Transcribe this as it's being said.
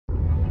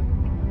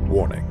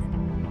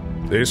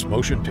Warning. This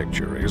motion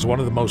picture is one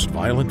of the most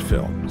violent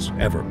films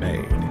ever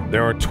made.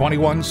 There are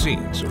 21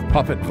 scenes of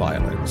puppet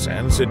violence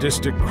and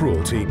sadistic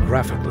cruelty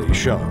graphically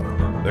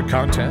shown. The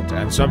content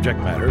and subject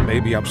matter may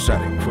be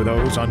upsetting for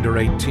those under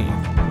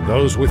 18,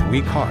 those with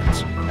weak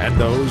hearts, and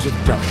those of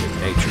delicate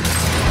nature.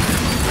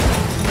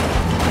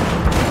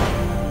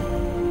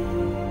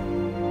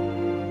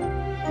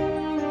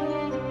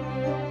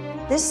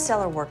 This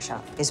cellar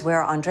workshop is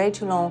where André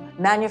Toulon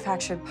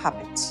manufactured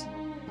puppets.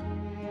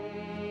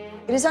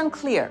 It is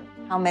unclear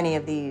how many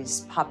of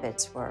these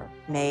puppets were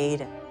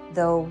made,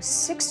 though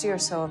 60 or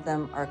so of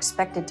them are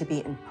expected to be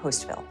in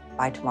Postville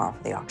by tomorrow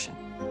for the auction.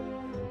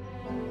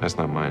 That's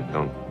not mine. I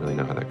don't really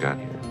know how that got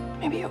here.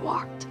 Maybe it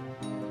walked.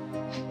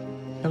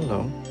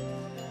 Hello.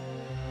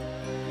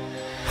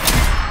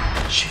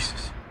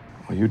 Jesus.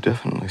 Well, you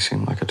definitely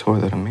seem like a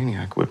toy that a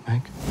maniac would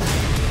make.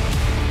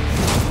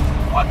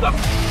 What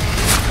the?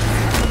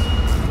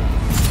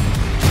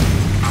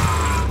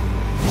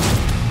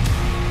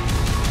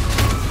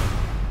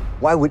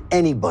 Why would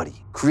anybody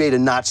create a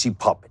Nazi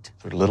puppet?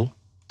 They're little,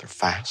 they're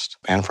fast.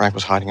 Anne Frank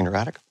was hiding in her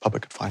attic.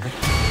 Puppet could find her.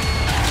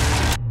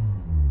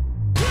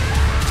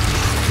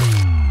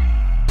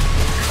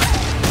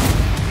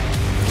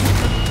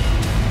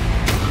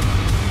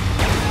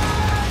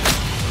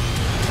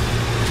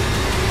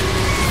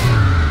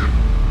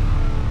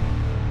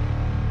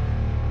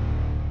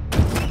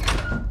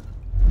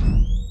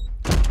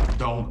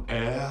 Don't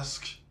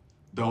ask,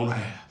 don't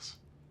ask.